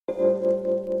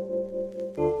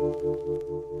Nico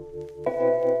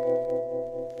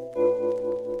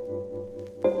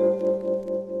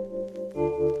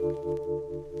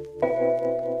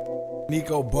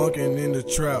bunking in the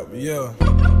trap, yeah.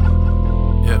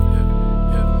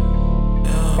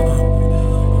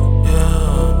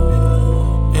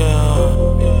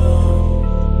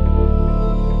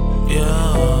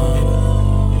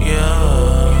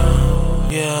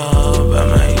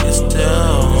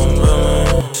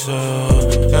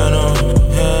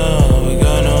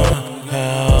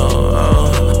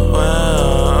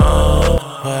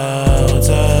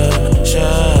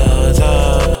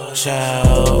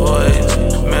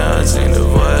 Melting the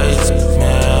voice,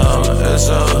 now it's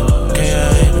okay, I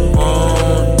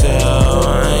won't tell,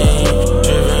 I ain't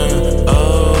driven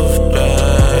off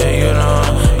that, you know,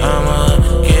 I'ma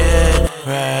get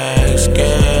rags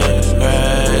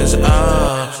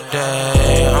all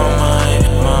day on my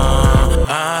mom,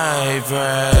 I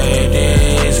pray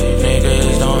these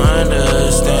niggas don't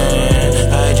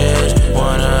understand, I just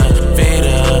wanna be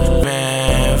the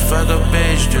man, fuck a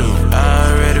bitch, dude,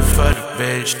 I already fucked a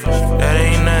bitch. That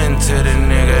ain't nothing to the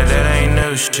nigga, that ain't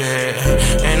new shit.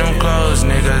 Ain't them clothes,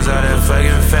 niggas, all that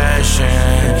fucking fashion.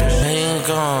 Ain't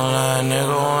gon' lie,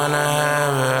 nigga wanna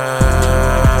have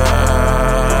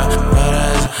it, but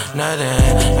that's nothing.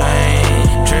 I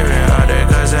ain't trippin' all that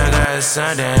cause I got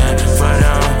something for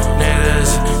them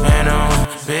niggas and them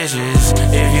bitches.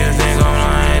 If you think I'm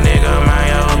lying, nigga, mind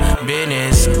your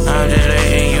business. I'm just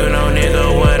letting you know,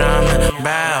 nigga, what I'm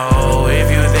about. If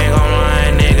you think I'm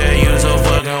lying, nigga, use a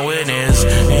fucking witness.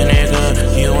 And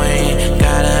nigga, you ain't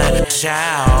gotta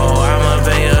shout. I'ma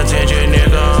pay attention,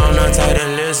 nigga, I'm the type to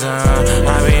listen.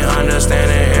 I be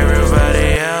understanding every